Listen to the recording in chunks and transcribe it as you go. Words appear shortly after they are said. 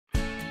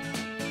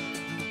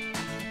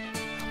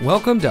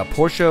Welcome to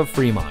Porsche of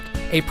Fremont,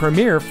 a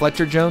premier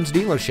Fletcher Jones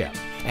dealership.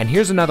 And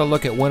here's another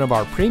look at one of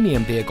our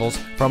premium vehicles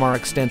from our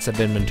extensive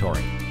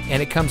inventory. And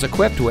it comes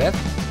equipped with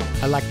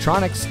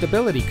electronic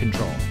stability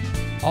control,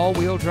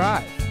 all-wheel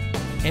drive,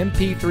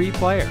 MP3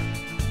 player,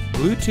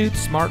 Bluetooth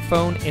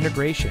smartphone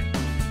integration,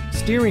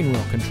 steering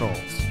wheel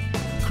controls,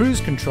 cruise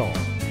control,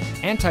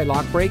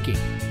 anti-lock braking,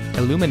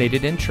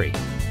 illuminated entry,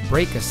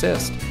 brake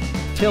assist,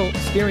 tilt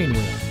steering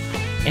wheel,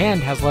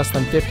 and has less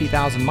than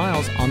 50,000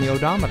 miles on the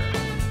odometer.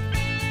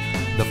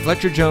 The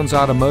Fletcher Jones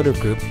Automotive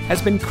Group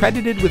has been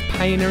credited with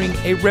pioneering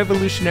a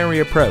revolutionary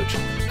approach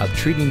of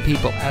treating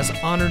people as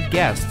honored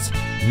guests,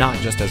 not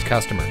just as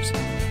customers.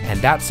 And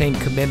that same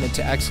commitment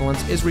to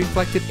excellence is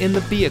reflected in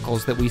the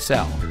vehicles that we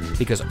sell,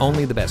 because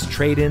only the best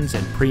trade-ins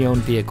and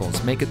pre-owned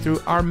vehicles make it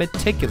through our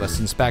meticulous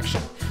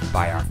inspection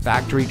by our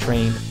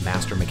factory-trained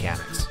master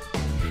mechanics.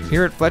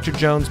 Here at Fletcher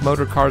Jones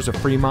Motor Cars of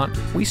Fremont,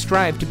 we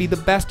strive to be the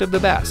best of the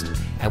best,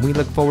 and we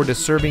look forward to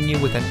serving you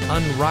with an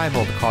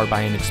unrivaled car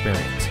buying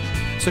experience.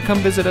 So come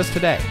visit us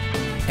today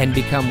and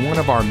become one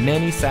of our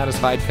many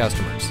satisfied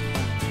customers.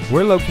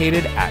 We're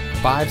located at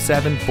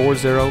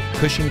 5740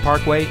 Cushing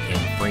Parkway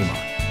in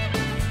Fremont.